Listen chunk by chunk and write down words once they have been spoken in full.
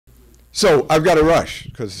So I've got to rush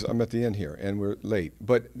because I'm at the end here and we're late.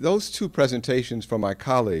 But those two presentations from my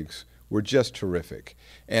colleagues were just terrific.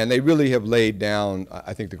 And they really have laid down,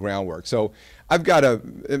 I think, the groundwork. So I've got to,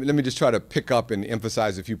 let me just try to pick up and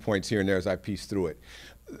emphasize a few points here and there as I piece through it.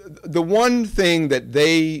 The one thing that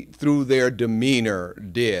they, through their demeanor,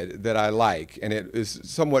 did that I like, and it is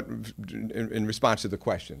somewhat in response to the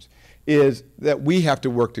questions, is that we have to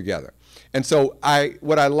work together. And so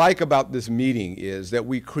what I like about this meeting is that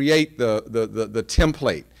we create the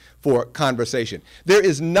template for conversation. There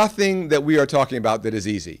is nothing that we are talking about that is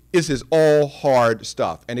easy. This is all hard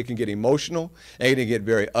stuff, and it can get emotional, and it can get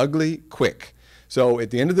very ugly quick. So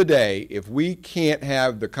at the end of the day, if we can't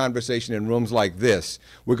have the conversation in rooms like this,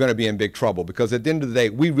 we're going to be in big trouble, because at the end of the day,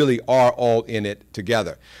 we really are all in it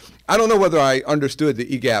together. I don't know whether I understood the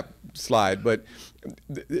EGAP slide, but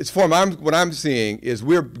what I'm seeing is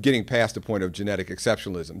we're getting past the point of genetic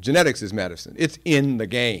exceptionalism. Genetics is medicine. It's in the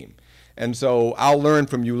game. And so I'll learn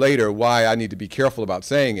from you later why I need to be careful about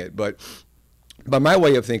saying it. But by my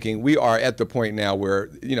way of thinking, we are at the point now where,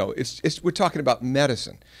 you know, we're talking about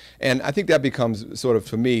medicine. And I think that becomes sort of,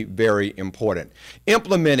 for me, very important.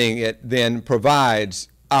 Implementing it then provides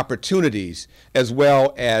opportunities as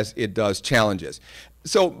well as it does challenges.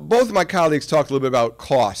 So both of my colleagues talked a little bit about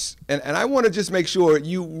costs, and I want to just make sure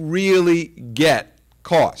you really get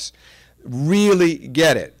costs, really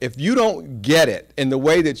get it. If you don't get it in the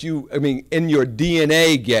way that in your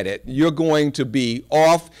DNA get it, you're going to be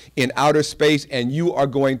off in outer space and you are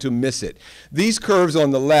going to miss it. These curves on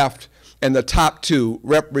the left and the top two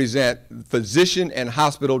represent physician and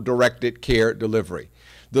hospital-directed care delivery.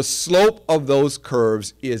 The slope of those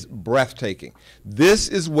curves is breathtaking. This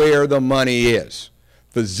is where the money is.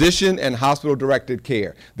 Physician and hospital-directed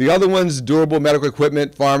care. The other one's durable medical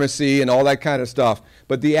equipment, pharmacy, and all that kind of stuff,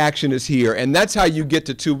 but the action is here, and that's how you get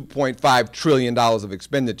to $2.5 trillion of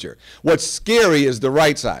expenditure. What's scary is the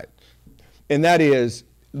right side, and that is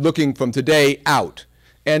looking from today out.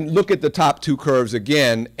 And look at the top two curves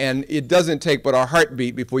again, and it doesn't take but a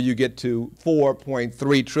heartbeat before you get to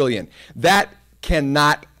 $4.3 trillion. That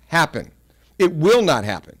cannot happen. It will not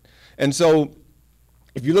happen. And so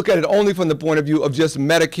if you look at it only from the point of view of just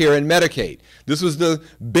Medicare and Medicaid, this was the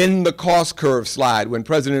bend the cost curve slide when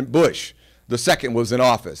President Bush II was in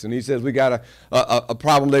office. And he says, we got a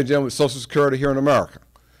problem, ladies and gentlemen, with Social Security here in America.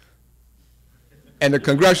 And the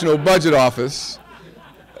Congressional Budget Office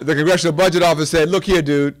said, look here,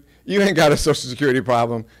 dude, you ain't got a Social Security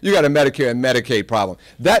problem. You got a Medicare and Medicaid problem.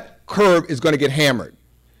 That curve is going to get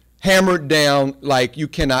hammered down like you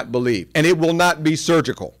cannot believe. And it will not be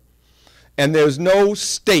surgical. And there's no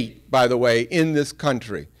state, by the way, in this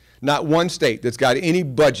country, not one state that's got any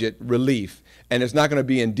budget relief, and it's not going to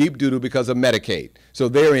be in deep doo-doo because of Medicaid. So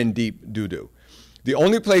they're in deep doo-doo. The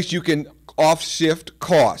only place you can off-shift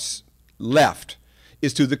costs left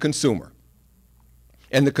is to the consumer.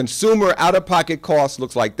 And the consumer out-of-pocket cost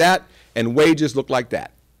looks like that, and wages look like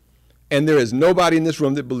that. And there is nobody in this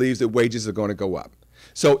room that believes that wages are going to go up.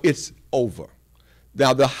 So it's over.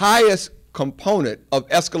 Now, the highest component of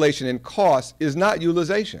escalation in cost is not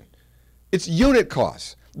utilization. It's unit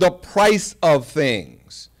costs, the price of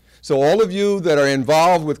things. So all of you that are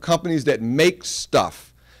involved with companies that make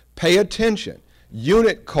stuff, pay attention.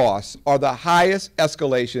 Unit costs are the highest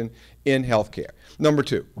escalation in healthcare. Number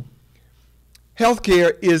two,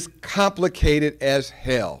 healthcare is complicated as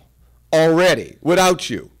hell already without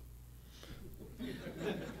you.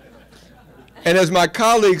 And as my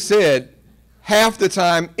colleague said, half the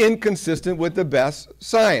time inconsistent with the best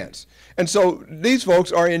science. And so these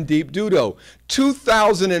folks are in deep doo-doo.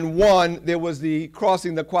 2001, there was the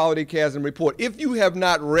Crossing the Quality Chasm report. If you have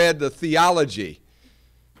not read the theology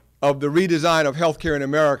of the redesign of healthcare in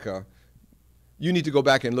America, you need to go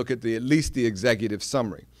back and look at at least the executive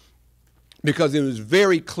summary, because it was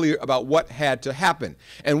very clear about what had to happen.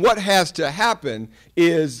 And what has to happen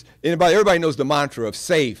is, everybody knows the mantra of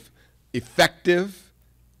safe, effective,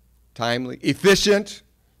 timely, efficient,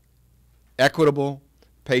 equitable,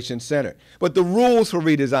 patient-centered. But the rules for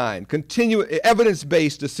redesign,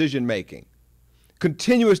 evidence-based decision-making,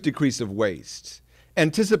 continuous decrease of waste,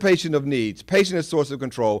 anticipation of needs, patient as source of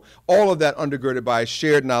control, all of that undergirded by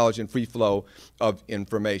shared knowledge and free flow of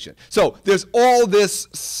information. So there's all this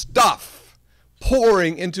stuff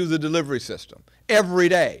pouring into the delivery system every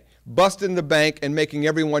day, busting the bank and making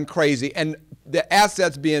everyone crazy, and the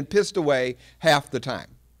assets being pissed away half the time.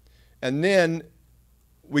 And then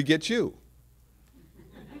we get you.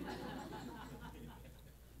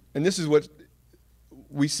 And this is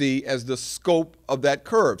we see as the scope of that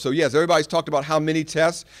curve. So yes, everybody's talked about how many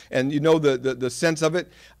tests, and you know the sense of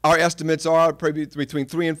it. Our estimates are probably between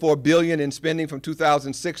 3 and 4 billion in spending from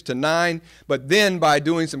 2006 to 9. But then by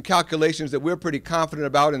doing some calculations that we're pretty confident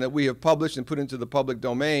about and that we have published and put into the public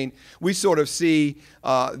domain, we sort of see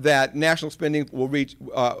that national spending will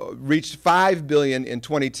reach 5 billion in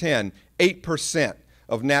 2010, 8%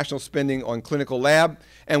 of national spending on clinical lab.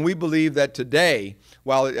 And we believe that today,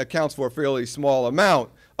 while it accounts for a fairly small amount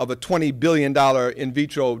of a $20 billion in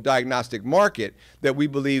vitro diagnostic market, that we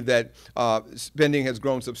believe that spending has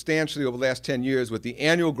grown substantially over the last 10 years with the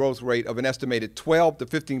annual growth rate of an estimated 12 to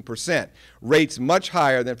 15%, rates much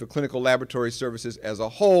higher than for clinical laboratory services as a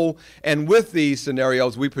whole. And with these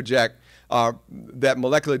scenarios, we project that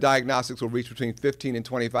molecular diagnostics will reach between 15 and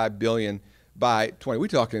 25 billion by 20. We're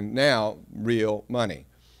talking now real money,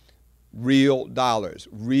 real dollars,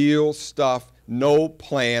 real stuff, no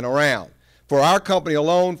playing around. For our company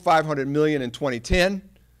alone, 500 million in 2010,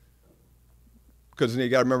 because you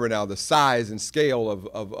got to remember now the size and scale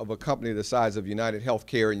of a company the size of United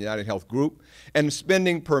Healthcare and United Health Group, and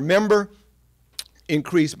spending per member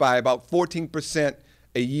increased by about 14%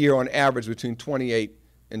 a year on average between 28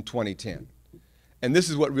 and 2010. And this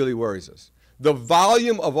is what really worries us. The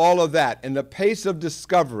volume of all of that and the pace of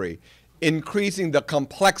discovery increasing the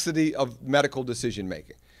complexity of medical decision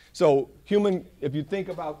making. So if you think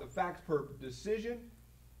about the facts per decision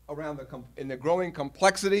around the growing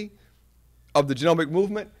complexity of the genomic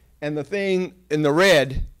movement, and the thing in the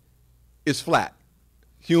red is flat,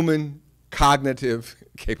 human cognitive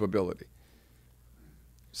capability.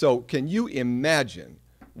 So can you imagine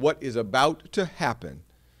what is about to happen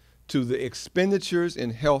to the expenditures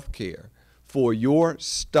in healthcare for your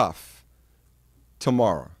stuff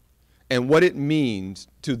tomorrow, and what it means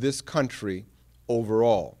to this country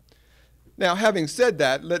overall? Now, having said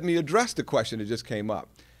that, let me address the question that just came up.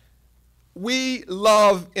 We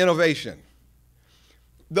love innovation.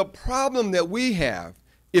 The problem that we have,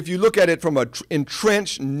 if you look at it from an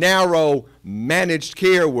entrenched, narrow, managed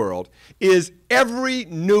care world, is every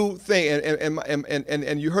new thing,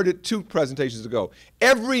 and you heard it 2 presentations ago,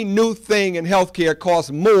 every new thing in healthcare costs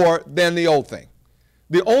more than the old thing.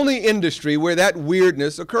 The only industry where that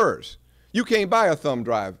weirdness occurs. You can't buy a thumb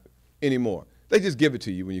drive anymore. They just give it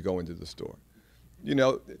to you when you go into the store. You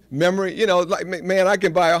know, memory, you know, like, man, I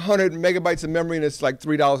can buy 100 megabytes of memory and it's like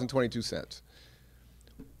 $3.22.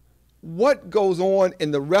 What goes on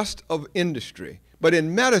in the rest of industry? But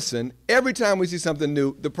in medicine, every time we see something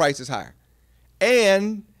new, the price is higher.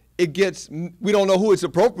 And we don't know who it's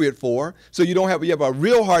appropriate for, so you have a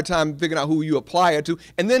real hard time figuring out who you apply it to.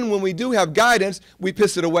 And then when we do have guidance, we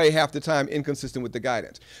piss it away half the time, inconsistent with the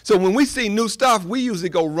guidance. So when we see new stuff, we usually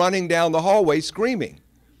go running down the hallway screaming,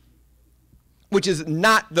 which is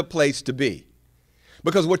not the place to be.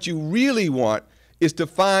 Because what you really want is to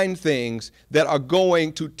find things that are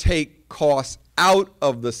going to take costs out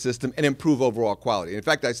of the system and improve overall quality. In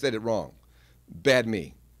fact, I said it wrong. Bad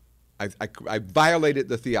me. I violated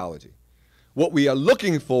the theology. What we are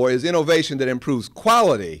looking for is innovation that improves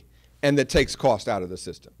quality and that takes cost out of the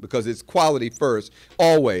system, because it's quality first,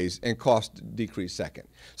 always, and cost decrease second.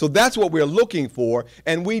 So that's what we're looking for,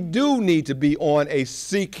 and we do need to be on a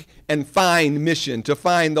seek and find mission to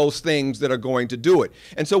find those things that are going to do it.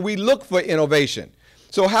 And so we look for innovation.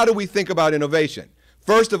 So how do we think about innovation?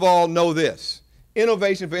 First of all, know this.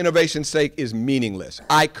 Innovation for innovation's sake is meaningless.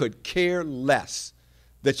 I could care less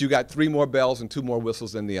that you got 3 more bells and 2 more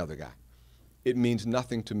whistles than the other guy. It means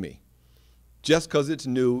nothing to me. Just because it's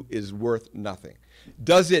new is worth nothing.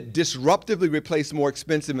 Does it disruptively replace more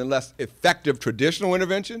expensive and less effective traditional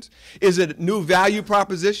interventions? Is it new value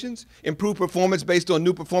propositions, improve performance based on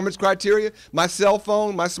new performance criteria? My cell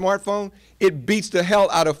phone, my smartphone, it beats the hell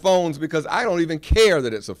out of phones because I don't even care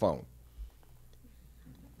that it's a phone.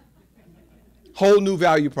 Whole new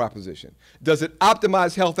value proposition. Does it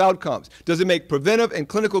optimize health outcomes? Does it make preventive and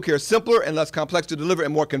clinical care simpler and less complex to deliver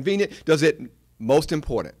and more convenient? Does it, most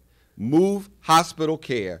important, move hospital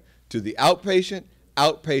care to the outpatient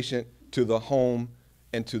to the home,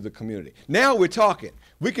 and to the community? Now we're talking.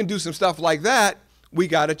 We can do some stuff like that. We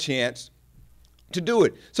got a chance to do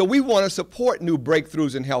it. So we want to support new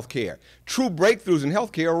breakthroughs in healthcare. True breakthroughs in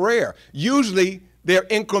healthcare are rare. Usually they're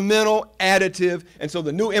incremental, additive, and so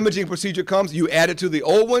the new imaging procedure comes, you add it to the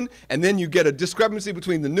old one, and then you get a discrepancy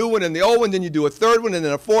between the new one and the old one, then you do a third one, and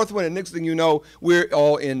then a fourth one, and next thing you know, we're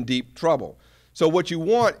all in deep trouble. So what you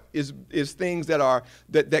want is things that are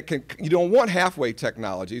that can, you don't want halfway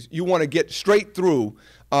technologies. You want to get straight through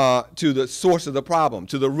to the source of the problem,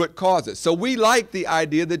 to the root causes. So we like the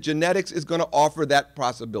idea that genetics is going to offer that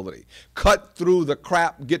possibility. Cut through the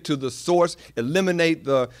crap, get to the source, eliminate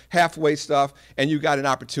the halfway stuff, and you got an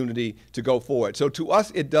opportunity to go forward. So to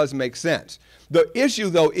us, it does make sense. The issue,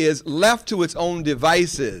 though, is left to its own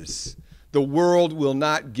devices, the world will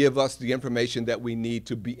not give us the information that we need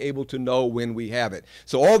to be able to know when we have it.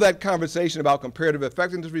 So all that conversation about comparative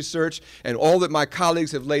effectiveness research and all that my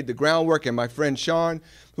colleagues have laid the groundwork, and my friend Sean,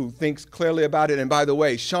 who thinks clearly about it. And by the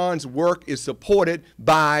way, Sean's work is supported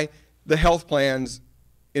by the health plans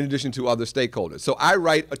in addition to other stakeholders. So I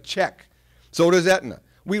write a check. So does Aetna.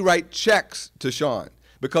 We write checks to Sean,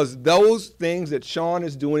 because those things that Sean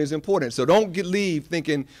is doing is important. So don't leave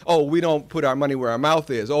thinking, oh, we don't put our money where our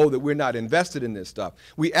mouth is, oh, that we're not invested in this stuff.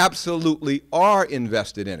 We absolutely are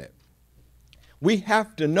invested in it. We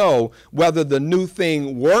have to know whether the new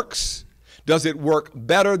thing works. Does it work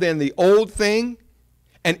better than the old thing?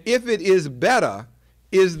 And if it is better,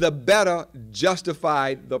 is the better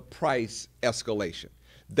justified the price escalation?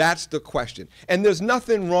 That's the question. And there's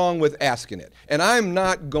nothing wrong with asking it. And I'm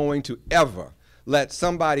not going to ever let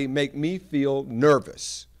somebody make me feel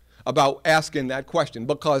nervous about asking that question,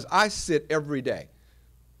 because I sit every day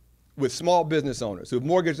with small business owners who've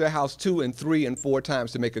mortgaged their house 2 and 3 and 4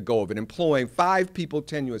 times to make a go of it, employing 5 people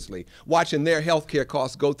tenuously, watching their health care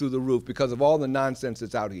costs go through the roof because of all the nonsense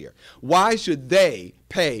that's out here. Why should they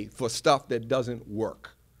pay for stuff that doesn't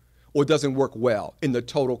work or doesn't work well in the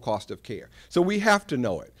total cost of care? So we have to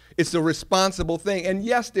know it. It's a responsible thing. And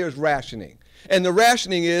yes, there's rationing. And the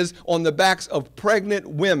rationing is on the backs of pregnant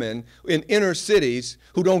women in inner cities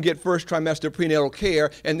who don't get first trimester prenatal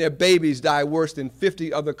care, and their babies die worse than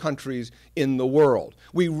 50 other countries in the world.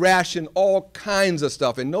 We ration all kinds of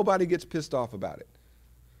stuff, and nobody gets pissed off about it.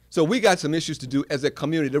 So we got some issues to do as a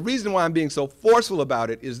community. The reason why I'm being so forceful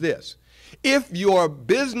about it is this. If your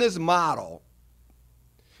business model,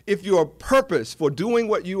 if your purpose for doing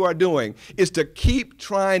what you are doing is to keep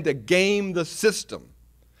trying to game the system,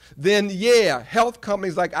 then yeah, health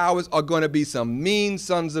companies like ours are going to be some mean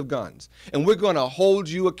sons of guns. And we're going to hold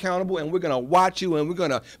you accountable, and we're going to watch you, and we're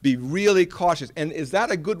going to be really cautious. And is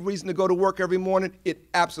that a good reason to go to work every morning? It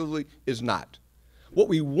absolutely is not. What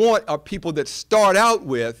we want are people that start out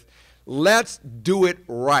with, let's do it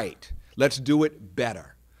right. Let's do it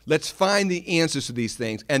better. Let's find the answers to these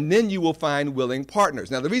things, and then you will find willing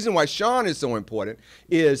partners. Now, the reason why Sean is so important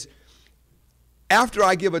is after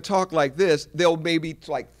I give a talk like this, there'll maybe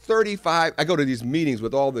like 35, I go to these meetings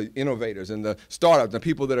with all the innovators and the startups, the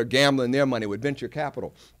people that are gambling their money with venture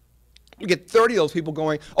capital. You get 30 of those people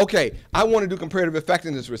going, okay, I want to do comparative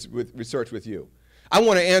effectiveness research with you. I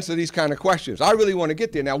want to answer these kind of questions. I really want to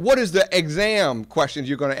get there. Now, what is the exam questions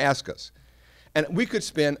you're going to ask us? And we could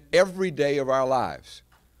spend every day of our lives,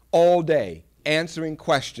 all day, answering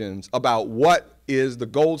questions about what is the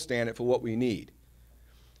gold standard for what we need.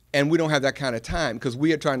 And we don't have that kind of time because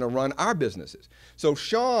we are trying to run our businesses. So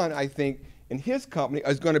Sean, I think, and his company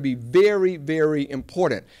is going to be very, very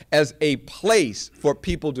important as a place for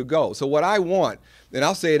people to go. So what I want, and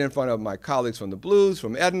I'll say it in front of my colleagues from the Blues,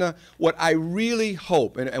 from Aetna, what I really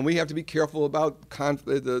hope, and we have to be careful about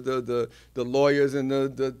the lawyers and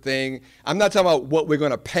the thing. I'm not talking about what we're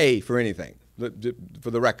going to pay for anything,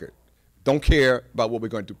 for the record. Don't care about what we're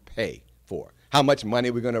going to pay for. How much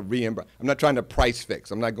money we're going to reimburse. I'm not trying to price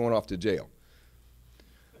fix. I'm not going off to jail.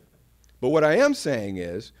 But what I am saying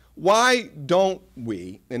is, why don't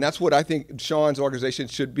we, and that's what I think Sean's organization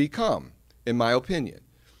should become, in my opinion,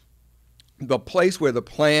 the place where the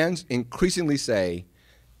plans increasingly say,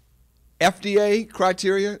 FDA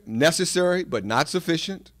criteria, necessary but not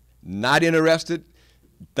sufficient, not interested,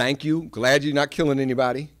 thank you, glad you're not killing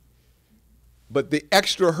anybody. But the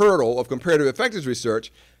extra hurdle of comparative effectiveness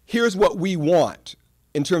research, here's what we want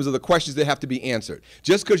in terms of the questions that have to be answered.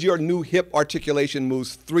 Just because your new hip articulation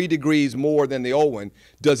moves 3 degrees more than the old one,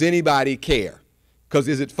 does anybody care? Because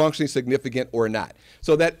is it functionally significant or not?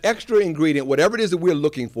 So that extra ingredient, whatever it is that we're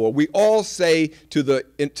looking for, we all say to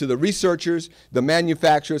the researchers, the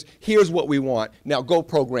manufacturers, here's what we want. Now go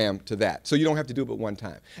program to that. So you don't have to do it but one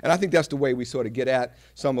time. And I think that's the way we sort of get at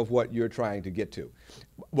some of what you're trying to get to.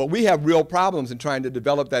 Well, we have real problems in trying to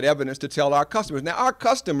develop that evidence to tell our customers. Now, our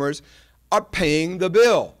customers are paying the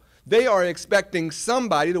bill. They are expecting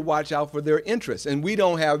somebody to watch out for their interests, and we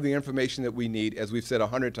don't have the information that we need, as we've said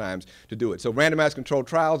 100 times, to do it. So randomized controlled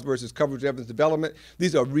trials versus coverage evidence development,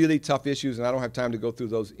 these are really tough issues, and I don't have time to go through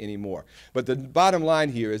those anymore. But the bottom line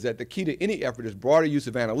here is that the key to any effort is broader use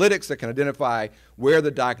of analytics that can identify where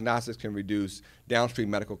the diagnostics can reduce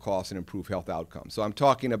downstream medical costs and improve health outcomes. So I'm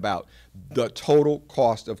talking about the total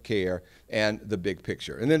cost of care and the big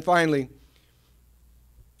picture. And then finally,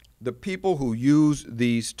 the people who use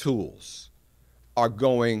these tools are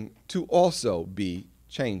going to also be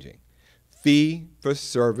changing. Fee for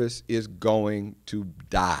service is going to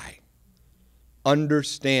die.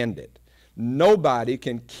 Understand it. Nobody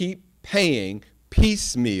can keep paying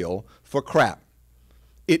piecemeal for crap.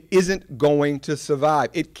 It isn't going to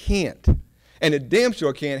survive. It can't. And it damn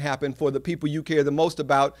sure can't happen for the people you care the most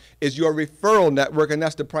about is your referral network, and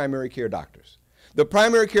that's the primary care doctors. The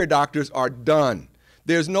primary care doctors are done.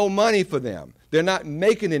 There's no money for them. They're not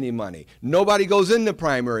making any money. Nobody goes into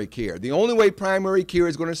primary care. The only way primary care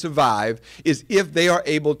is going to survive is if they are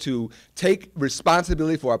able to take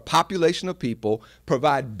responsibility for a population of people,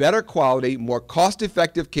 provide better quality, more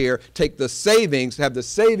cost-effective care, take the savings, have the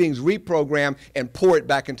savings reprogrammed, and pour it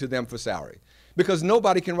back into them for salary. Because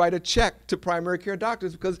nobody can write a check to primary care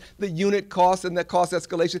doctors because the unit cost and the cost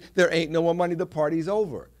escalation, there ain't no more money, the party's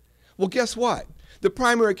over. Well, guess what? The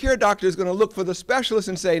primary care doctor is going to look for the specialist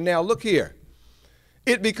and say, now look here.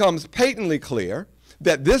 It becomes patently clear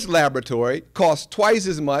that this laboratory costs twice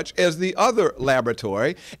as much as the other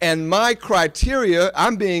laboratory, and my criteria,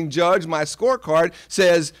 I'm being judged, my scorecard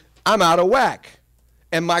says I'm out of whack,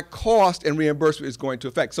 and my cost and reimbursement is going to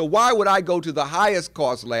affect. So why would I go to the highest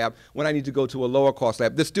cost lab when I need to go to a lower cost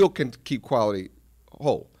lab that still can keep quality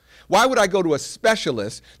whole? Why would I go to a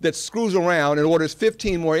specialist that screws around and orders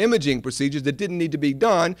 15 more imaging procedures that didn't need to be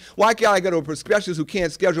done? Why can't I go to a specialist who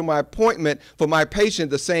can't schedule my appointment for my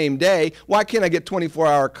patient the same day? Why can't I get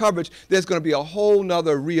 24-hour coverage? There's going to be a whole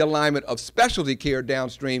nother realignment of specialty care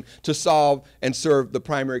downstream to solve and serve the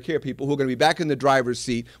primary care people who are going to be back in the driver's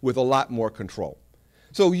seat with a lot more control.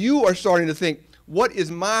 So you are starting to think, what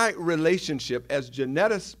is my relationship as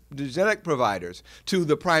genetic providers to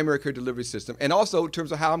the primary care delivery system, and also in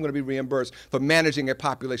terms of how I'm going to be reimbursed for managing a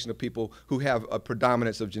population of people who have a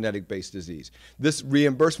predominance of genetic-based disease. This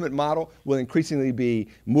reimbursement model will increasingly be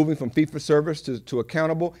moving from fee-for-service to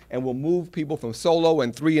accountable, and will move people from solo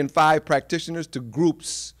and 3 and 5 practitioners to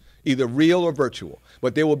groups, either real or virtual.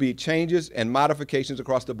 But there will be changes and modifications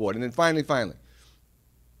across the board. And then finally,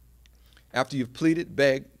 after you've pleaded,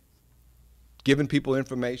 begged, given people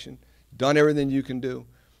information, done everything you can do,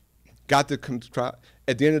 got the control.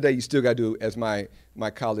 At the end of the day, you still got to do, as my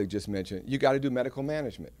colleague just mentioned, you got to do medical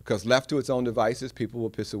management, because left to its own devices, people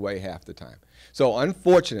will piss away half the time. So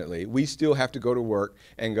unfortunately, we still have to go to work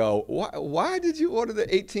and go, why did you order the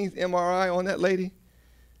 18th MRI on that lady?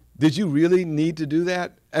 Did you really need to do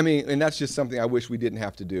that? I mean, and that's just something I wish we didn't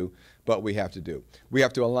have to do, but we have to do. We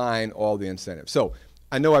have to align all the incentives. So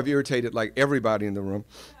I know I've irritated like everybody in the room.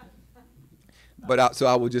 But so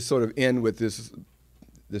I will just sort of end with this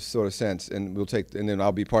sort of sense, and then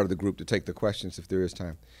I'll be part of the group to take the questions if there is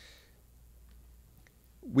time.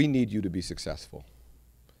 We need you to be successful.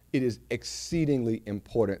 It is exceedingly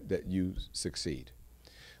important that you succeed.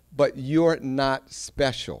 But you're not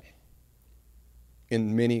special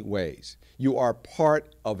in many ways. You are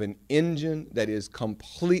part of an engine that is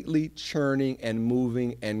completely churning and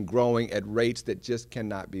moving and growing at rates that just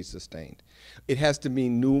cannot be sustained. It has to be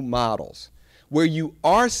new models. Where you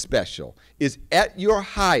are special is at your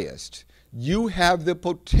highest, you have the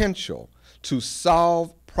potential to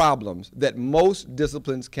solve problems that most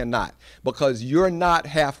disciplines cannot, because you're not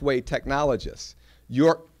halfway technologists.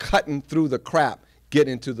 You're cutting through the crap,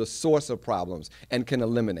 getting to the source of problems, and can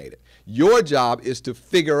eliminate it. Your job is to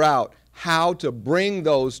figure out how to bring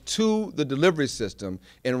those to the delivery system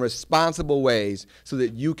in responsible ways so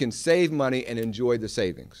that you can save money and enjoy the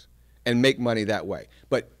savings and make money that way.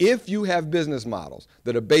 But if you have business models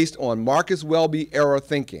that are based on Marcus Welby era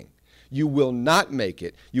thinking, you will not make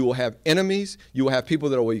it. You will have enemies. You will have people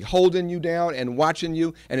that will be holding you down and watching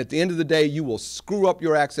you. And at the end of the day, you will screw up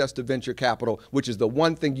your access to venture capital, which is the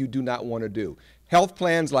one thing you do not want to do. Health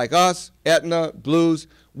plans like us, Aetna, Blues,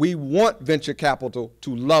 we want venture capital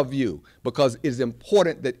to love you because it is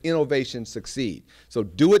important that innovation succeed. So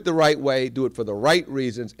do it the right way, do it for the right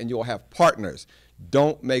reasons, and you'll have partners.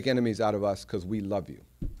 Don't make enemies out of us because we love you.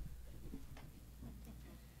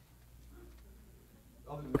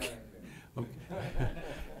 Okay.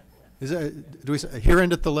 Do we say here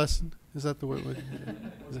endeth the lesson? Is that the word?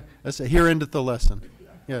 That's a here endeth the lesson.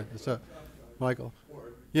 Yeah. So, Michael,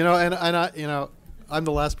 and I I'm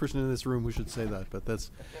the last person in this room who should say that, but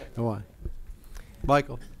that's why.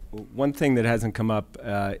 Michael. One thing that hasn't come up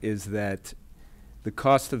is that the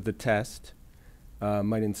cost of the test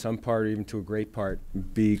might in some part, or even to a great part,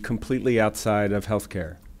 be completely outside of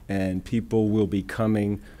healthcare. And people will be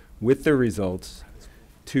coming with their results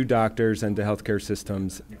to doctors and to healthcare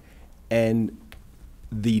systems. And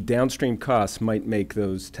the downstream costs might make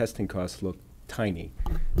those testing costs look tiny.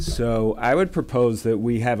 So I would propose that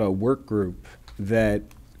we have a work group that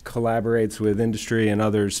collaborates with industry and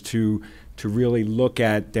others to really look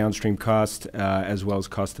at downstream cost as well as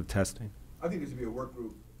cost of testing. I think there should be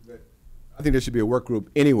a work group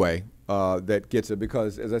anyway that gets it,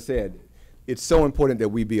 because, as I said, it's so important that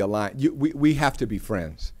we be aligned. We have to be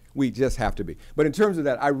friends. We just have to be. But in terms of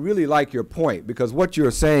that, I really like your point, because what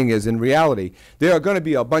you're saying is, in reality, there are going to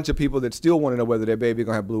be a bunch of people that still want to know whether their baby is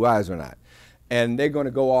going to have blue eyes or not. And they're going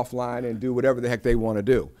to go offline and do whatever the heck they want to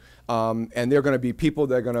do. And there are going to be people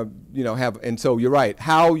that are going to, have, and so you're right.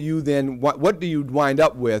 How you then, what do you wind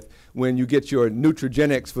up with when you get your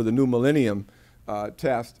Nutrigenics for the new millennium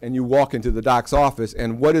test and you walk into the doc's office,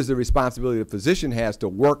 and what is the responsibility the physician has to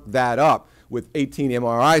work that up with 18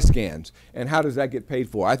 MRI scans, and how does that get paid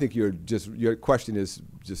for? I think your question is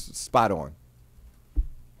just spot on.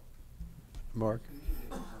 Mark?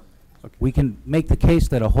 Okay. We can make the case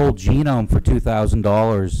that a whole genome for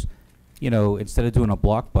 $2,000, instead of doing a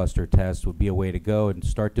blockbuster test, would be a way to go, and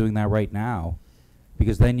start doing that right now,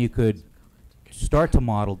 because then you could start to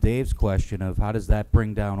model Dave's question of how does that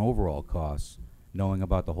bring down overall costs, knowing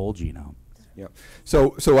about the whole genome. Yeah.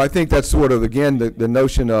 So I think that's sort of, again, the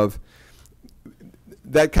notion of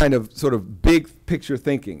that kind of sort of big picture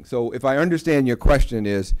thinking. So if I understand your question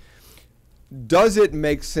is, does it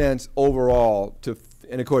make sense overall to,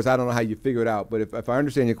 and of course I don't know how you figure it out, but if I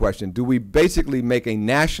understand your question, do we basically make a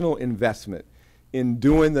national investment in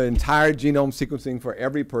doing the entire genome sequencing for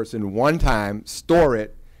every person one time, store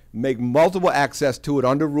it, make multiple access to it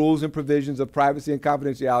under rules and provisions of privacy and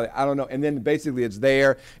confidentiality, I don't know, and then basically it's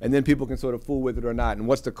there, and then people can sort of fool with it or not, and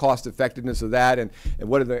what's the cost effectiveness of that, and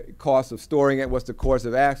what are the costs of storing it, what's the cost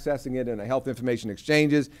of accessing it, and the health information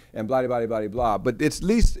exchanges, and blah, blah, blah, blah, blah. But at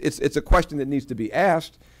least it's a question that needs to be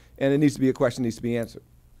asked, and it needs to be a question that needs to be answered.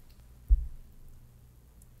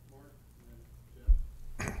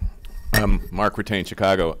 Mark Retain,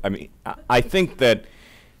 Chicago. I mean, I think that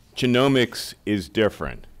genomics is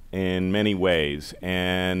different in many ways,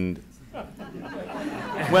 and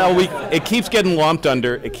well, it keeps getting lumped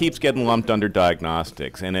under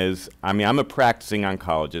diagnostics. And I'm a practicing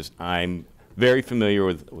oncologist. I'm very familiar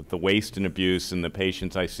with the waste and abuse and the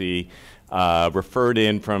patients I see referred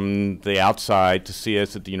in from the outside to see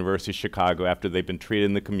us at the University of Chicago after they've been treated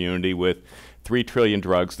in the community with 3 trillion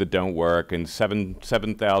drugs that don't work, and 7,000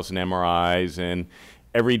 MRIs, and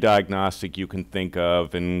every diagnostic you can think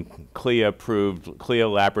of, and CLIA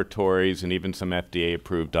laboratories, and even some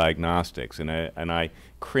FDA-approved diagnostics. And I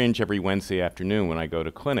cringe every Wednesday afternoon when I go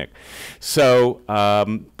to clinic. So,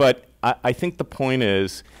 but I think the point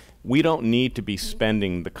is, we don't need to be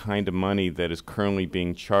spending the kind of money that is currently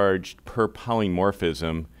being charged per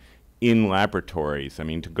polymorphism in laboratories. I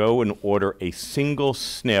mean, to go and order a single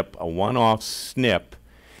SNP, a one-off SNP,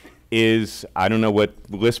 is, I don't know what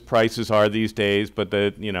list prices are these days, but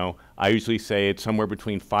I usually say it's somewhere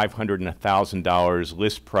between $500 and $1,000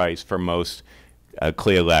 list price for most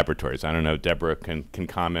CLIA laboratories. I don't know, Deborah can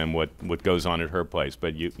comment what goes on at her place,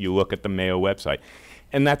 but you look at the Mayo website,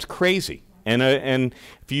 and that's crazy. And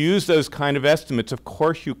if you use those kind of estimates, of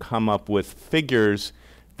course you come up with figures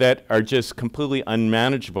that are just completely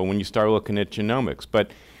unmanageable when you start looking at genomics.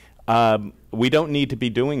 But we don't need to be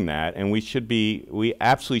doing that, and we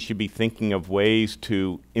absolutely should be thinking of ways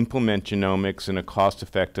to implement genomics in a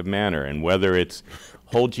cost-effective manner. And whether it's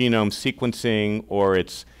whole genome sequencing or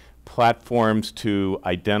it's platforms to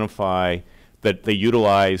identify that they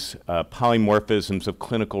utilize polymorphisms of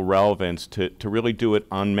clinical relevance to really do it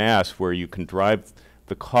en masse, where you can drive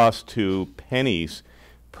the cost to pennies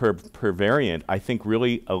per variant, I think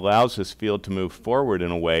really allows this field to move forward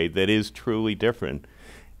in a way that is truly different.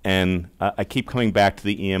 And I keep coming back to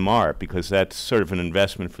the EMR, because that's sort of an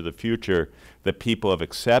investment for the future that people have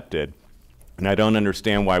accepted. And I don't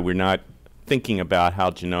understand why we're not thinking about how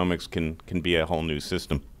genomics can be a whole new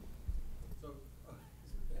system. So,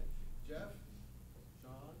 Jeff,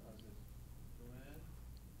 John,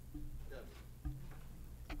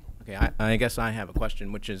 Joanne? Okay, I guess I have a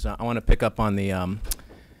question, which is I want to pick up on the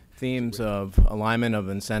themes of alignment of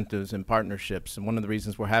incentives and partnerships. And one of the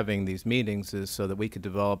reasons we're having these meetings is so that we could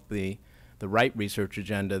develop the right research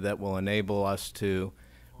agenda that will enable us to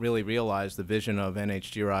really realize the vision of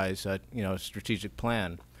NHGRI's strategic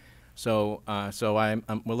plan. So,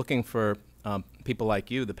 we're looking for people like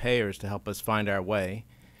you, the payers, to help us find our way.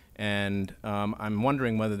 And I'm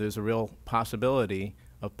wondering whether there's a real possibility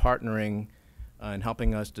of partnering and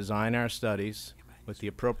helping us design our studies with the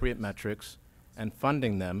appropriate metrics and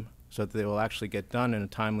funding them so that they will actually get done in a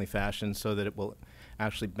timely fashion so that it will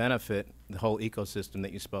actually benefit the whole ecosystem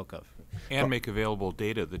that you spoke of. And make available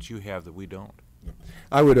data that you have that we don't.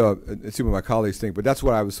 I would see what my colleagues think, but that's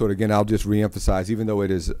what I was sort of, again, I'll just reemphasize, even though it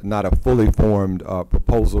is not a fully formed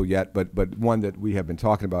proposal yet, but one that we have been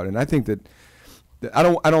talking about. And I think that I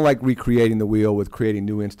don't like recreating the wheel with creating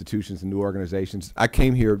new institutions and new organizations. I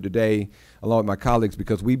came here today along with my colleagues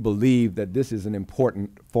because we believe that this is an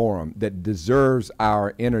important forum that deserves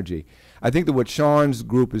our energy. I think that what Sean's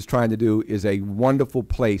group is trying to do is a wonderful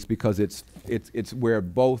place because it's where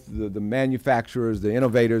both the manufacturers, the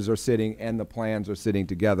innovators are sitting and the plans are sitting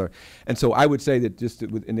together. And so I would say that just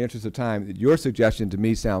in the interest of time, that your suggestion to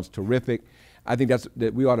me sounds terrific. I think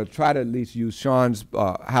that we ought to try to at least use Sean's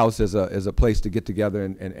house as a place to get together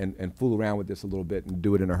and fool around with this a little bit and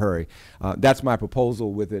do it in a hurry. That's my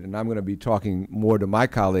proposal with it, and I'm going to be talking more to my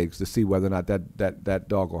colleagues to see whether or not that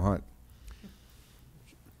dog will hunt.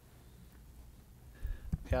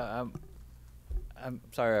 Yeah, I'm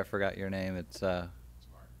sorry I forgot your name. It's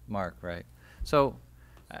Mark, right? So,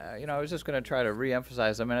 you know, I was just going to try to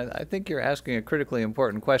reemphasize. I mean, I think you're asking a critically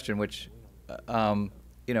important question, which,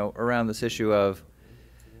 you know, around this issue of,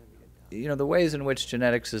 you know, the ways in which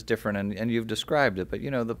genetics is different, and you've described it, but, you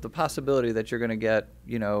know, the possibility that you're going to get,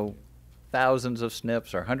 you know, thousands of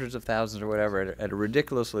SNPs or hundreds of thousands or whatever at a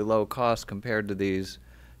ridiculously low cost compared to these,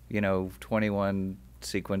 you know, 21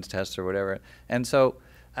 sequence tests or whatever. And so,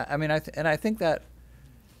 I mean, I think that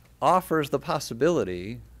offers the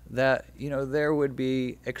possibility that, you know, there would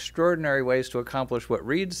be extraordinary ways to accomplish what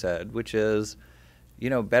Reed said, which is, you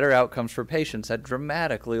know, better outcomes for patients at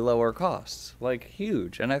dramatically lower costs, like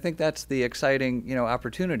huge. And I think that's the exciting, you know,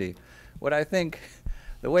 opportunity. What I think,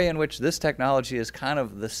 the way in which this technology is kind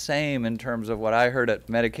of the same in terms of what I heard at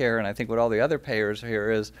Medicare, and I think what all the other payers hear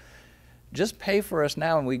is, just pay for us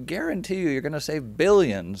now and we guarantee you're going to save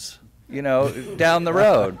billions, you know, down the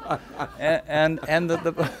road. And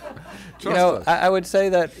you know, I would say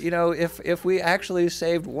that, you know, if we actually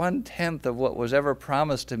saved 1/10 of what was ever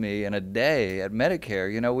promised to me in a day at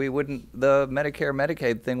Medicare, you know, we wouldn't, the Medicare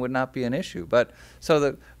Medicaid thing would not be an issue. But so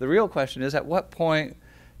the real question is, at what point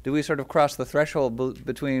do we sort of cross the threshold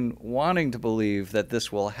between wanting to believe that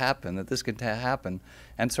this will happen, that this can happen,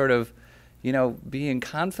 and sort of, you know, being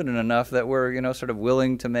confident enough that we're, you know, sort of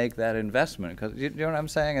willing to make that investment? Because you know what I'm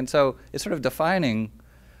saying? And so it's sort of defining,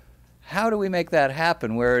 how do we make that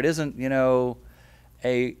happen where it isn't, you know,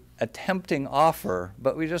 a tempting offer,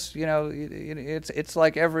 but we just, you know, it's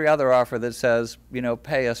like every other offer that says, you know,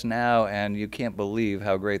 pay us now and you can't believe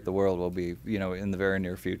how great the world will be, you know, in the very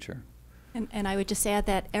near future. And I would just add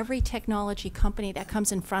that every technology company that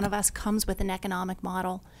comes in front of us comes with an economic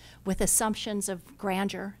model with assumptions of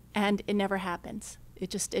grandeur, and it never happens. It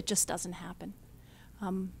just doesn't happen.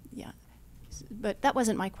 Yeah. But that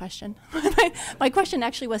wasn't my question. My question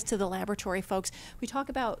actually was to the laboratory folks. We talk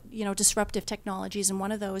about, you know, disruptive technologies, and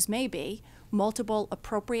one of those may be multiple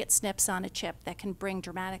appropriate SNPs on a chip that can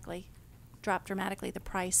drop dramatically the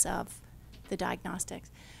price of the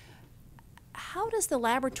diagnostics. How does the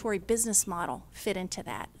laboratory business model fit into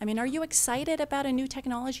that? I mean, are you excited about a new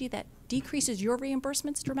technology that decreases your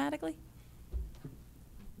reimbursements dramatically?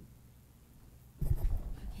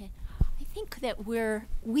 Okay. I think that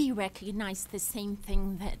we recognize the same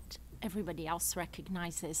thing that everybody else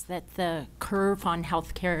recognizes, that the curve on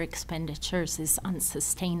healthcare expenditures is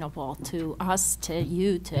unsustainable to us, to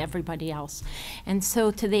you, to everybody else. And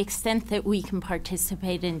so to the extent that we can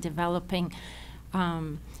participate in developing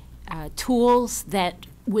tools that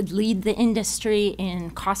would lead the industry in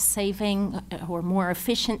cost saving or more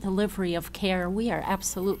efficient delivery of care, we are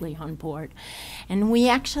absolutely on board. And we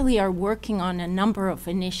actually are working on a number of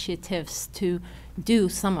initiatives to do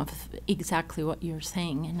some of exactly what you're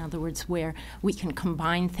saying. In other words, where we can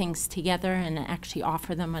combine things together and actually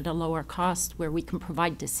offer them at a lower cost, where we can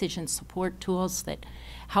provide decision support tools that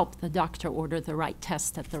help the doctor order the right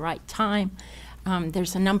test at the right time.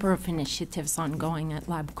 There's a number of initiatives ongoing at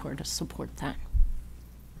LabCorp to support that.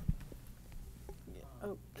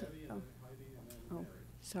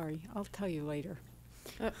 Sorry, I'll tell you later.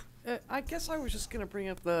 I guess I was just going to bring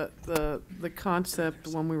up the concept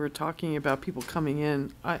when we were talking about people coming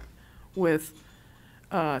in with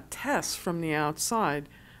tests from the outside.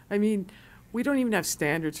 I mean, we don't even have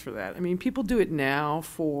standards for that. I mean, people do it now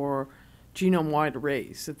for genome-wide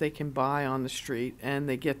arrays that they can buy on the street, and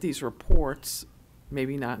they get these reports,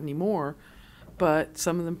 maybe not anymore, but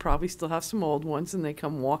some of them probably still have some old ones, and they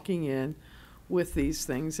come walking in with these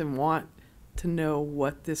things and want to know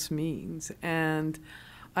what this means. And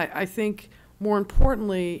I think more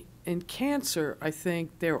importantly, in cancer, I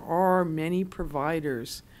think there are many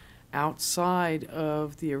providers outside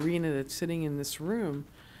of the arena that's sitting in this room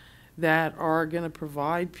that are going to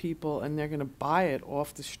provide people, and they're going to buy it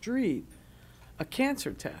off the street, a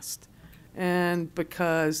cancer test. And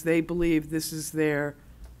because they believe this is their,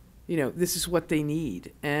 this is what they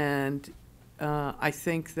need. And I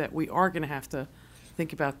think that we are going to have to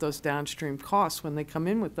think about those downstream costs when they come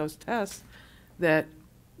in with those tests that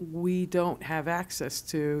we don't have access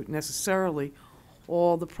to necessarily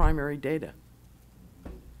all the primary data.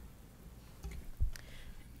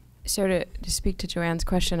 So to speak to Joanne's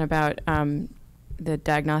question about the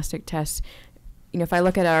diagnostic tests, if I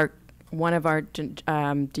look at one of our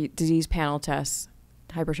disease panel tests,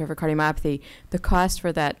 hypertrophic cardiomyopathy, the cost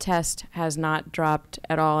for that test has not dropped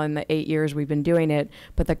at all in the 8 years we've been doing it,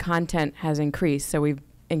 but the content has increased. So we've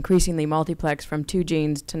increasingly multiplexed from 2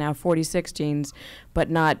 genes to now 46 genes, but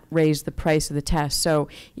not raised the price of the test. So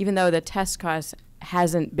even though the test cost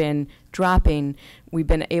hasn't been dropping, we've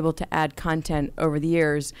been able to add content over the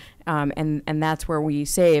years, and that's where we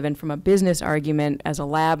save. And from a business argument, as a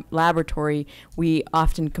laboratory, we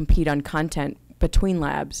often compete on content between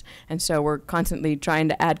labs, and so we're constantly trying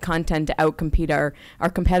to add content to outcompete our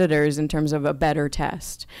competitors in terms of a better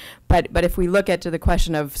test. But if we look at to the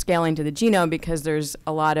question of scaling to the genome, because there's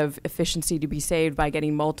a lot of efficiency to be saved by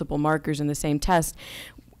getting multiple markers in the same test,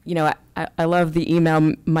 I love the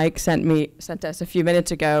email Mike sent us a few minutes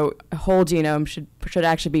ago. Whole genome should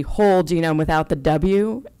actually be whole genome without the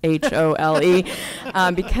W, HOLE,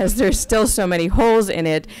 because there's still so many holes in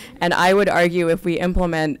it. And I would argue if we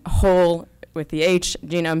implement whole with the H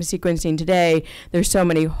genome sequencing today, there's so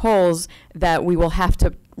many holes that we will have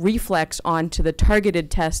to reflex onto the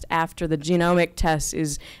targeted test after the genomic test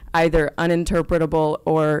is either uninterpretable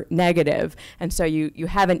or negative. And so you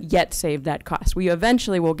haven't yet saved that cost. We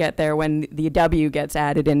eventually will get there when the W gets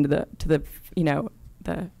added into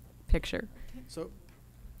the picture. So,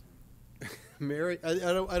 Mary, I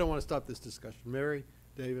don't want to stop this discussion. Mary,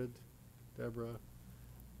 David, Deborah.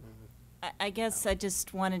 I guess I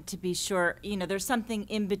just wanted to be sure, there's something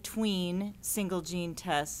in between single gene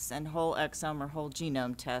tests and whole exome or whole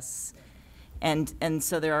genome tests. And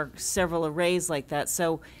so there are several arrays like that.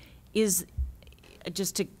 So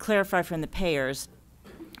just to clarify from the payers,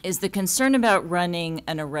 is the concern about running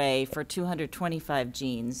an array for 225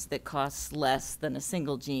 genes that costs less than a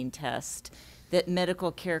single gene test, that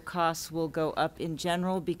medical care costs will go up in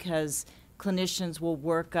general because clinicians will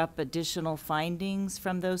work up additional findings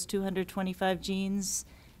from those 225 genes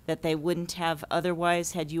that they wouldn't have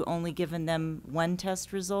otherwise had you only given them one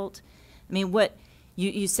test result? I mean, what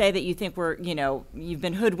you say that you think you've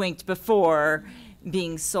been hoodwinked before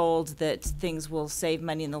being sold that things will save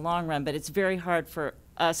money in the long run, but it's very hard for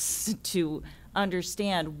us to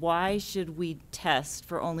understand why should we test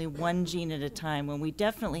for only one gene at a time when we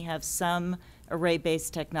definitely have some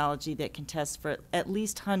array-based technology that can test for at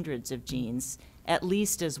least hundreds of genes, at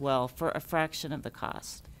least as well, for a fraction of the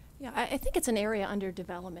cost. Yeah, I think it's an area under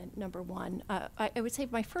development, number one. I would say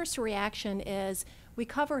my first reaction is we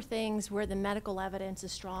cover things where the medical evidence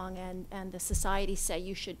is strong and the societies say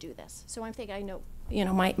you should do this. So I'm thinking,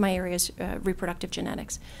 my area is reproductive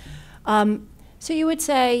genetics. So you would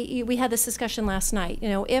say, we had this discussion last night,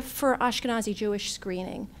 if for Ashkenazi Jewish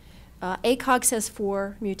screening, ACOG says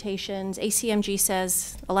 4 mutations, ACMG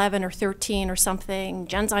says 11 or 13 or something,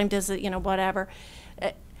 Genzyme does it, whatever.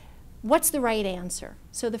 What's the right answer?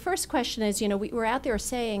 So the first question is, we're out there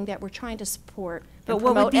saying that we're trying to support and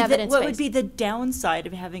promote evidence-based. What would be the downside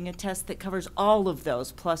of having a test that covers all of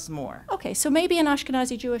those plus more? Okay, so maybe in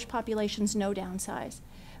Ashkenazi Jewish populations, no downside.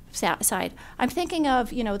 I'm thinking of,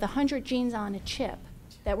 the 100 genes on a chip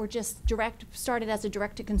that were just started as a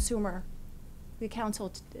direct-to-consumer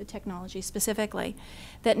counsel technology specifically,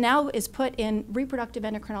 that now is put in reproductive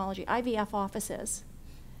endocrinology, IVF offices.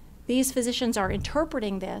 These physicians are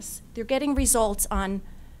interpreting this. They're getting results on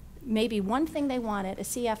maybe one thing they wanted, a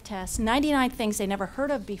CF test, 99 things they never heard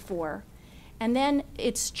of before, and then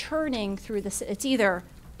it's churning through this. It's either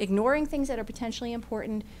ignoring things that are potentially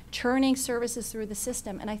important, churning services through the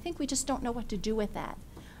system, and I think we just don't know what to do with that.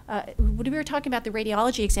 When we were talking about the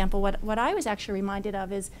radiology example, what I was actually reminded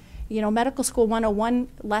of is, medical school 101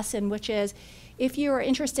 lesson, which is if you are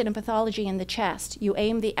interested in pathology in the chest, you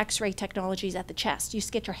aim the x-ray technologies at the chest. You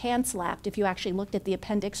get your hand slapped if you actually looked at the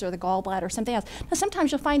appendix or the gallbladder or something else. Now,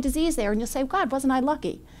 sometimes you'll find disease there and you'll say, God, wasn't I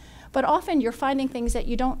lucky? But often you're finding things that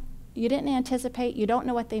you don't you didn't anticipate, you don't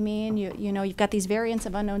know what they mean, you know, you've got these variants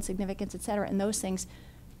of unknown significance, et cetera, and those things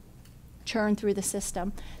churn through the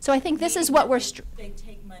system. So I think this is what we're... They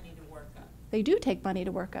take money to work up. They do take money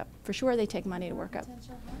to work up. For sure they take money to work up.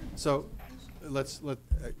 So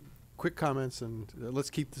quick comments, and let's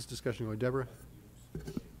keep this discussion going. Deborah?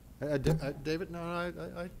 David? No,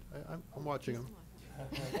 I'm watching him.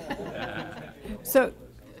 So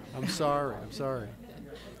I'm sorry.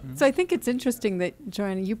 So I think it's interesting that,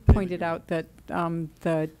 Joanna, you pointed out that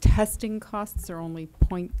the testing costs are only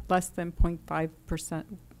less than 0.5%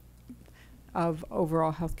 of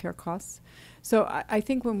overall healthcare costs. So I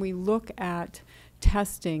think when we look at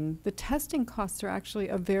testing, the testing costs are actually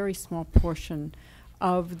a very small portion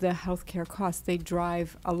of the healthcare costs. They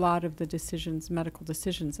drive a lot of the decisions, medical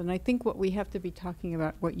decisions. And I think what we have to be talking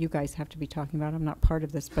about, what you guys have to be talking about, I'm not part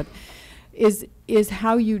of this, but is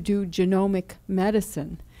how you do genomic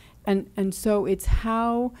medicine. And so it's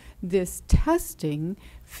how this testing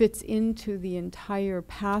fits into the entire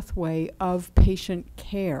pathway of patient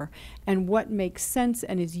care and what makes sense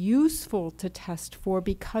and is useful to test for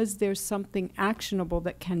because there's something actionable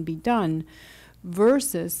that can be done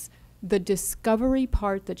versus the discovery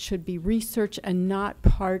part that should be research and not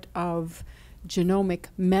part of genomic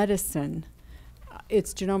medicine.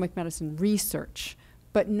 It's genomic medicine research,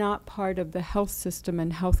 but not part of the health system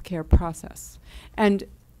and healthcare process. And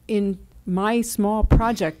in my small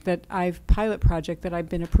project pilot project that I've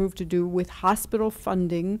been approved to do with hospital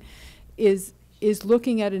funding is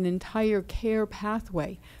looking at an entire care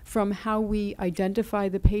pathway from how we identify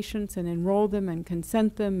the patients and enroll them and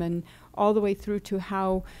consent them and all the way through to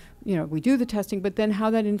how, you know, we do the testing, but then how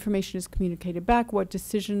that information is communicated back, what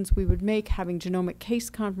decisions we would make, having genomic case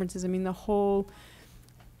conferences, I mean, the whole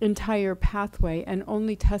entire pathway, and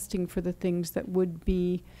only testing for the things that would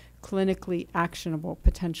be clinically actionable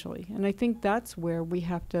potentially. And I think that's where we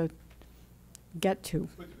have to get to.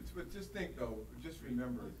 But just think, though, just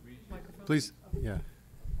remember. Please, yeah.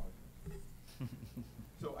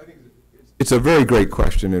 So I think it's a very great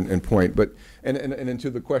question and point, but and to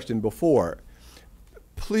the question before,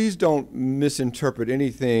 please don't misinterpret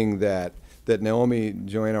anything that Naomi,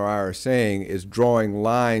 Joanna, or I are saying is drawing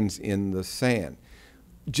lines in the sand.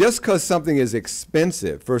 Just because something is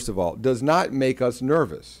expensive, first of all, does not make us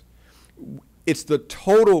nervous. It's the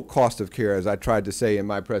total cost of care, as I tried to say in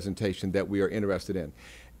my presentation, that we are interested in.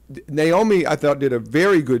 Naomi, I thought, did a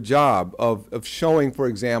very good job of showing, for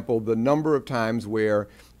example, the number of times where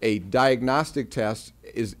a diagnostic test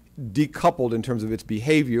is decoupled in terms of its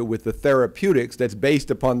behavior with the therapeutics that's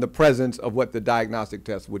based upon the presence of what the diagnostic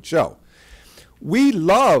test would show. We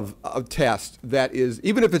love a test that is,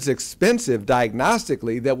 even if it's expensive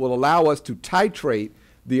diagnostically, that will allow us to titrate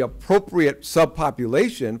the appropriate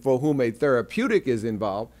subpopulation for whom a therapeutic is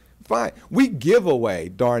involved. Fine. We give away,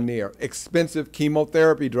 darn near, expensive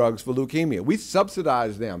chemotherapy drugs for leukemia. We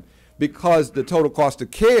subsidize them because the total cost of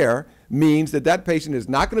care means that that patient is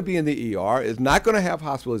not going to be in the ER, is not going to have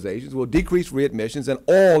hospitalizations, will decrease readmissions, and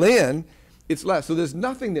all in, it's less. So there's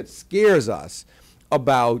nothing that scares us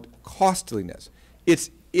about costliness.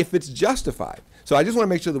 It's if it's justified. So I just want to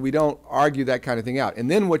make sure that we don't argue that kind of thing out. And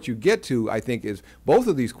then what you get to, I think, is both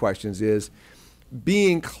of these questions is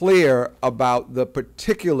being clear about the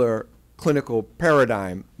particular clinical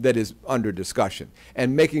paradigm that is under discussion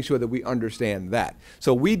and making sure that we understand that.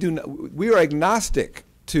 So we are agnostic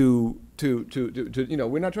to you know,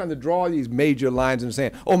 we're not trying to draw these major lines and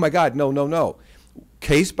saying, oh my God, no.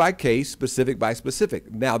 Case by case, specific by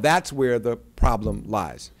specific. Now that's where the problem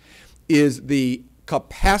lies, is the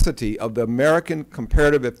capacity of the American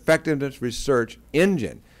Comparative Effectiveness Research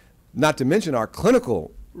Engine, not to mention our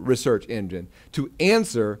clinical research engine, to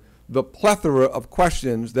answer the plethora of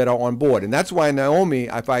questions that are on board. And that's why Naomi,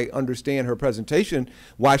 if I understand her presentation,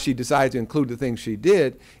 why she decided to include the things she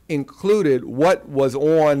did, included what was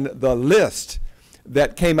on the list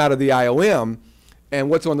that came out of the IOM and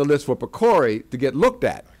what's on the list for PCORI to get looked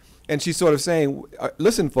at. And she's sort of saying,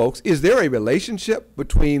 listen, folks, is there a relationship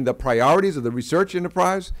between the priorities of the research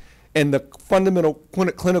enterprise and the fundamental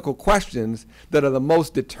clinical questions that are the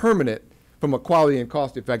most determinate from a quality and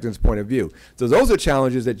cost effectiveness point of view? So those are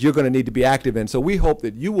challenges that you're going to need to be active in. So we hope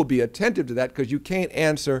that you will be attentive to that because you can't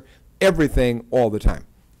answer everything all the time.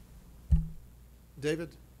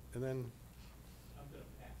 David, and then.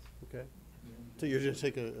 Okay. So you're just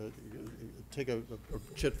take a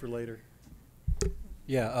chit for later.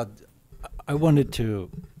 Yeah, I wanted to.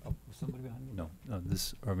 Oh, somebody behind me? No, this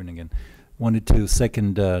is Irvin again. Wanted to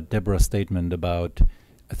second Deborah's statement about.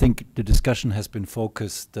 I think the discussion has been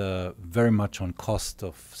focused very much on cost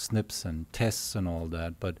of SNPs and tests and all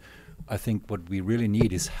that, but I think what we really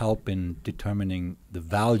need is help in determining the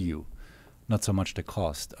value, not so much the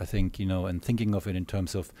cost. I think, and thinking of it in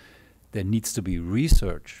terms of there needs to be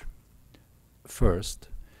research first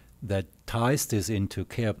that ties this into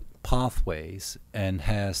care pathways and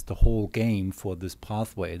has the whole game for this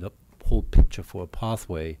pathway, the whole picture for a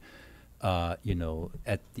pathway, as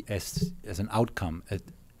an outcome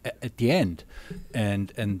at the end,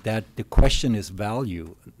 and that the question is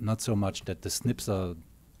value, not so much that the SNPs are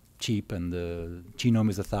cheap and the genome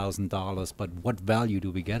is $1,000, but what value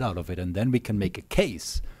do we get out of it, and then we can make a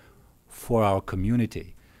case for our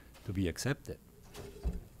community to be accepted.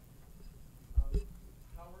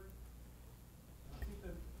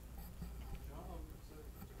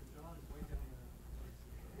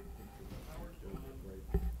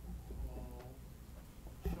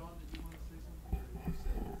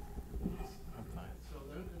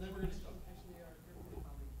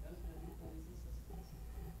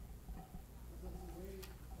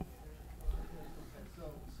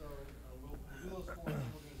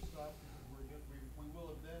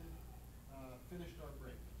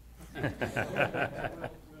 I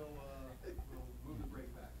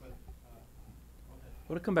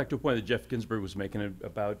want to come back to a point that Jeff Ginsburg was making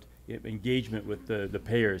about engagement with the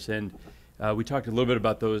payers, and we talked a little bit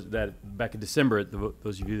about that back in December.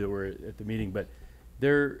 Those of you that were at the meeting, but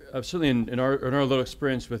there certainly in our little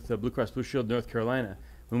experience with Blue Cross Blue Shield North Carolina,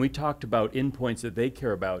 when we talked about endpoints that they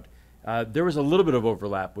care about, there was a little bit of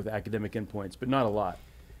overlap with academic endpoints, but not a lot.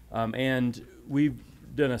 And we've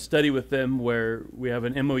done a study with them where we have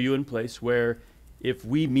an MOU in place where if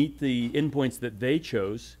we meet the endpoints that they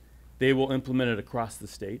chose, they will implement it across the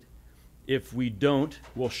state. If we don't,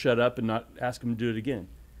 we'll shut up and not ask them to do it again.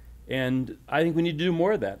 And I think we need to do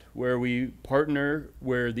more of that, where we partner,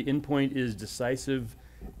 where the endpoint is decisive,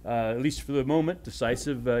 at least for the moment,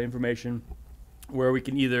 decisive information, where we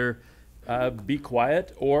can either be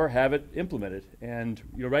quiet or have it implemented. And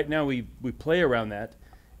right now we play around that,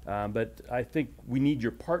 but I think we need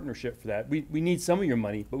your partnership for that. We need some of your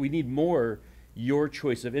money, but we need more your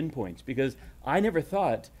choice of endpoints, because I never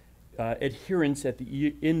thought adherence at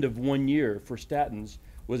the end of 1 year for statins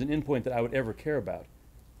was an endpoint that I would ever care about.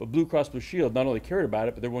 But Blue Cross Blue Shield not only cared about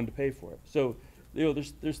it, but they're willing to pay for it. So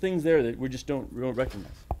there's things there that we just don't recognize.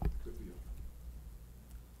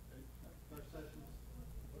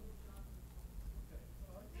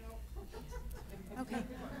 Okay.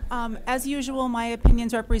 As usual, my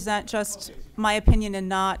opinions represent just my opinion and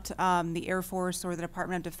not the Air Force or the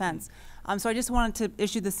Department of Defense. So I just wanted to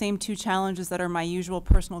issue the same two challenges that are my usual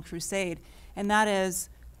personal crusade, and that is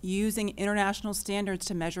using international standards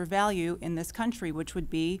to measure value in this country, which would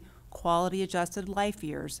be quality adjusted life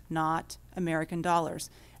years, not American dollars.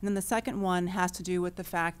 And then the second one has to do with the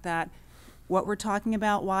fact that what we're talking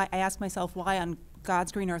about, why I ask myself, why on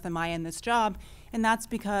God's green earth am I in this job? And that's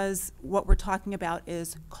because what we're talking about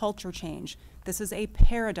is culture change. This is a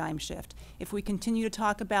paradigm shift. If we continue to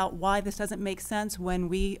talk about why this doesn't make sense when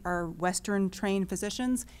we are Western trained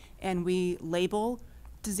physicians and we label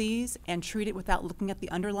disease and treat it without looking at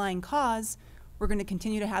the underlying cause, we're going to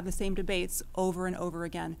continue to have the same debates over and over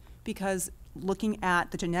again, because looking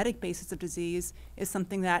at the genetic basis of disease is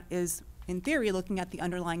something that is, in theory, looking at the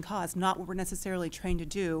underlying cause, not what we're necessarily trained to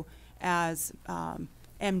do as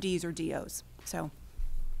MDs or DOs. So,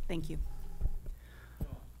 thank you.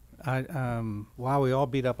 While we all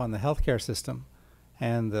beat up on the healthcare system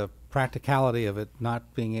and the practicality of it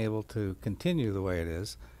not being able to continue the way it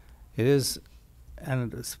is,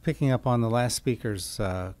 and it's picking up on the last speaker's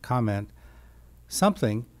comment,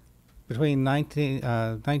 something between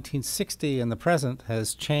 1960 and the present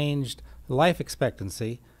has changed life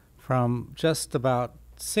expectancy from just about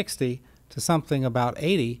 60 to something about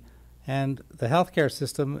 80, and the healthcare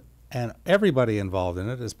system and everybody involved in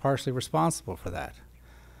it is partially responsible for that.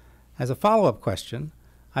 As a follow-up question,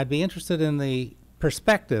 I'd be interested in the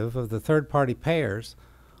perspective of the third-party payers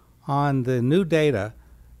on the new data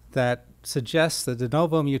that suggests the de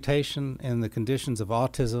novo mutation in the conditions of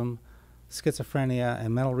autism, schizophrenia,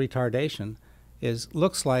 and mental retardation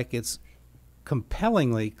looks like it's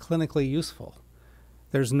compellingly clinically useful.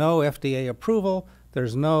 There's no FDA approval,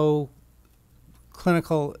 there's no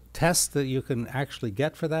clinical tests that you can actually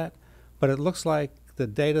get for that, but it looks like the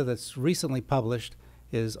data that's recently published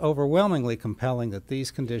is overwhelmingly compelling that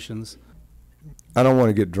these conditions. I don't want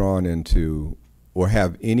to get drawn into or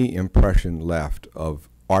have any impression left of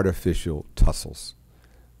artificial tussles.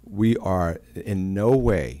 We are in no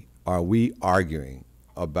way are we arguing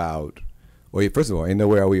about, well, first of all, in no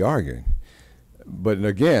way are we arguing. But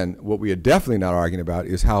again, what we are definitely not arguing about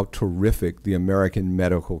is how terrific the American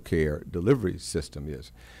medical care delivery system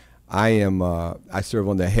is. I serve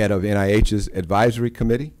on the head of NIH's advisory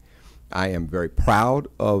committee. I am very proud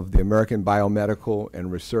of the American biomedical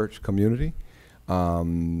and research community.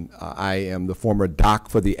 I am the former doc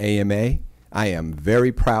for the AMA. I am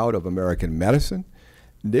very proud of American medicine.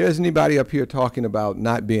 There's anybody up here talking about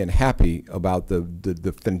not being happy about the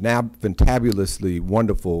fantabulously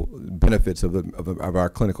wonderful benefits of our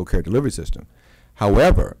clinical care delivery system.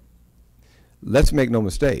 However, let's make no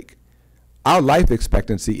mistake, our life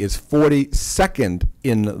expectancy is 42nd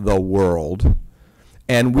in the world,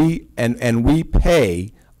 and we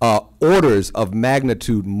pay orders of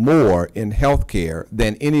magnitude more in healthcare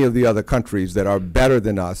than any of the other countries that are better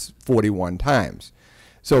than us 41 times.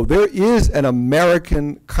 So there is an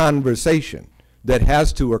American conversation that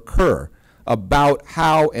has to occur about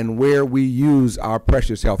how and where we use our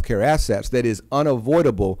precious healthcare assets that is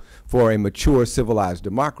unavoidable for a mature civilized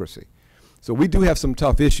democracy. So we do have some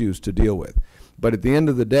tough issues to deal with. But at the end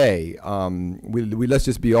of the day, let's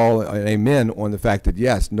just be all an amen on the fact that,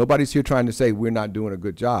 yes, nobody's here trying to say we're not doing a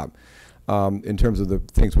good job in terms of the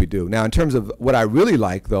things we do. Now, in terms of what I really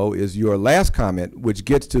like, though, is your last comment, which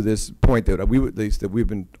gets to this point that we've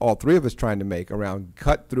been, all three of us, trying to make around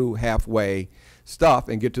cut through halfway stuff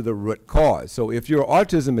and get to the root cause. So if your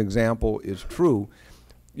autism example is true,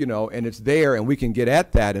 you know, and it's there and we can get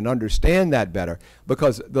at that and understand that better,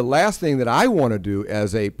 because the last thing that I want to do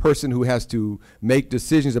as a person who has to make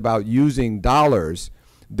decisions about using dollars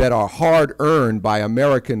that are hard earned by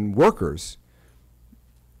American workers,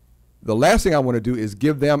 the last thing I want to do is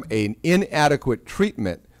give them an inadequate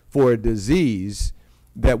treatment for a disease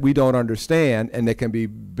that we don't understand and that can be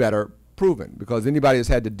better proven, because anybody that's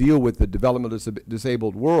had to deal with the developmentally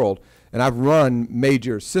disabled world, and I've run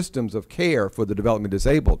major systems of care for the developmentally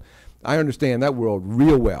disabled, I understand that world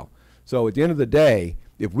real well. So at the end of the day,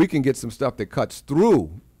 if we can get some stuff that cuts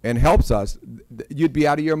through and helps us, you'd be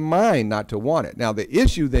out of your mind not to want it. Now the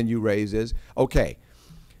issue then you raise is, okay,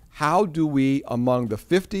 how do we, among the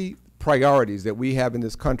 50 priorities that we have in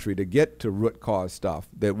this country to get to root cause stuff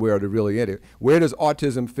that we're really in it, where does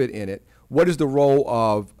autism fit in it? What is the role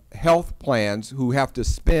of health plans who have to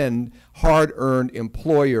spend hard-earned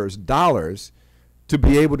employers' dollars to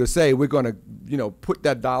be able to say we're going to, you know, put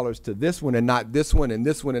that dollars to this one and not this one and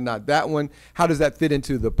this one and not that one? How does that fit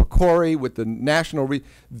into the PCORI with the national?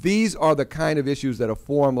 These are the kind of issues that a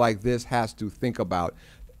forum like this has to think about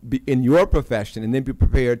in your profession, and then be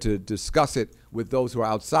prepared to discuss it with those who are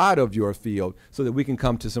outside of your field so that we can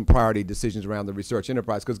come to some priority decisions around the research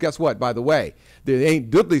enterprise. Because guess what, by the way, there ain't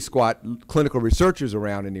diddly squat clinical researchers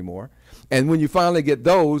around anymore. And when you finally get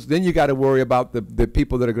those, then you got to worry about the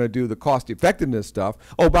people that are going to do the cost effectiveness stuff.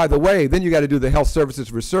 Oh, by the way, then you got to do the health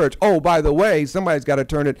services research. Oh, by the way, somebody's got to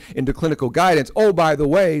turn it into clinical guidance. Oh, by the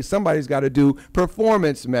way, somebody's got to do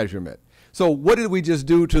performance measurement. So what did we just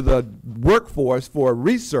do to the workforce for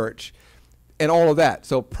research and all of that?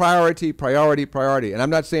 So priority, priority, priority. And I'm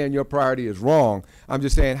not saying your priority is wrong. I'm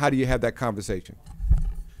just saying, how do you have that conversation?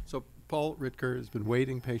 So Paul Ritker has been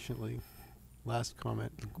waiting patiently. Last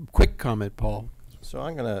comment. Quick comment, Paul. So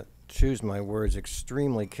I'm going to choose my words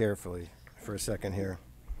extremely carefully for a second here.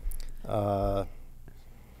 And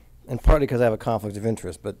partly because I have a conflict of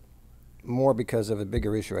interest, but more because of a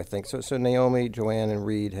bigger issue, I think. So Naomi, Joanne, and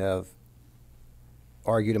Reed have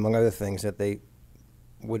argued, among other things, that they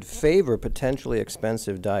would favor potentially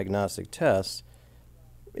expensive diagnostic tests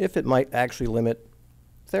if it might actually limit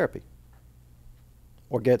therapy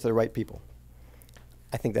or get to the right people.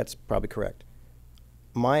 I think that's probably correct.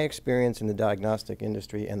 My experience in the diagnostic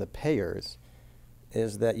industry and the payers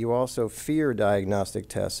is that you also fear diagnostic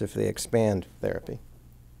tests if they expand therapy.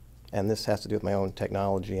 And this has to do with my own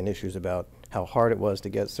technology and issues about how hard it was to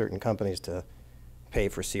get certain companies to pay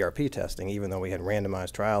for CRP testing, even though we had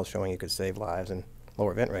randomized trials showing you could save lives and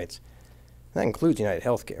lower event rates. That includes United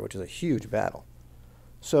Healthcare, which is a huge battle.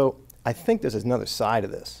 So I think there's another side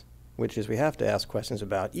of this, which is we have to ask questions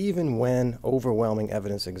about, even when overwhelming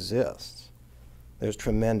evidence exists, there's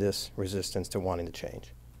tremendous resistance to wanting to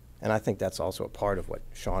change. And I think that's also a part of what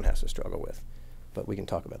Sean has to struggle with. But we can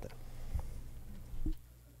talk about that.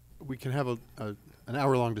 We can have an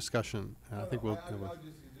hour-long discussion. I think we'll just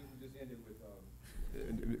end it with,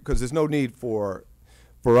 because there's no need for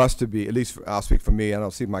us to be, at least I'll speak for me, I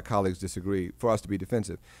don't see my colleagues disagree, for us to be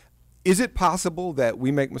defensive. Is it possible that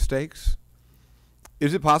we make mistakes?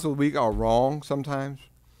 Is it possible we are wrong sometimes?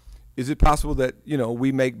 Is it possible that, you know,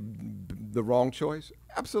 we make the wrong choice?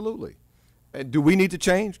 Absolutely. And do we need to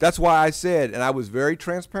change? That's why I said, and I was very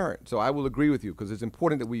transparent, so I will agree with you, because it's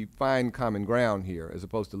important that we find common ground here as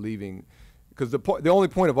opposed to leaving, because the only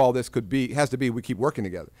point of all this has to be we keep working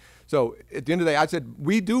together. So at the end of the day, I said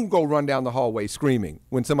we do go run down the hallway screaming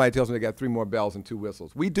when somebody tells me they got 3 more bells and 2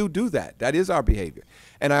 whistles. We do that. That is our behavior.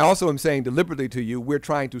 And I also am saying deliberately to you, we're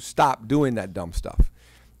trying to stop doing that dumb stuff.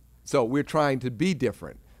 So we're trying to be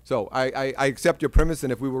different. So I accept your premise,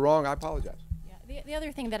 and if we were wrong, I apologize. Yeah, the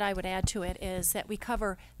other thing that I would add to it is that we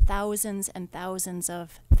cover thousands and thousands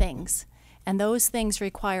of things. And those things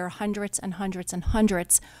require hundreds and hundreds and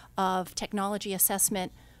hundreds of technology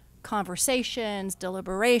assessment conversations,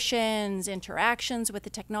 deliberations, interactions with the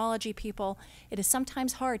technology people. It is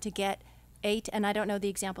sometimes hard to get and I don't know the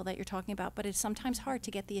example that you're talking about, but it's sometimes hard to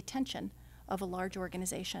get the attention of a large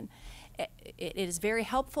organization. It is very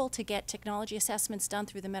helpful to get technology assessments done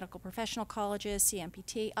through the medical professional colleges,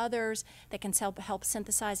 CMPT, others that can help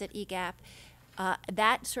synthesize at EGAP.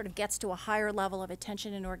 That sort of gets to a higher level of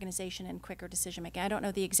attention in organization and quicker decision making. I don't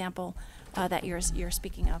know the example that you're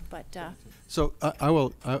speaking of, but so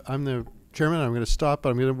I'm the chairman. I'm going to stop, but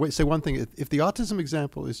I'm going to say one thing. If the autism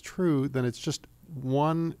example is true, then it's just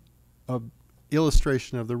one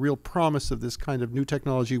illustration of the real promise of this kind of new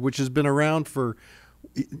technology, which has been around for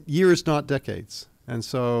years, not decades. And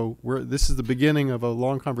so this is the beginning of a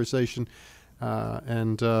long conversation,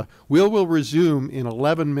 and we'll resume in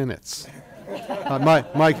 11 minutes.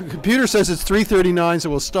 My computer says it's 3:39, so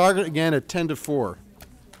we'll start it again at 10 to 4.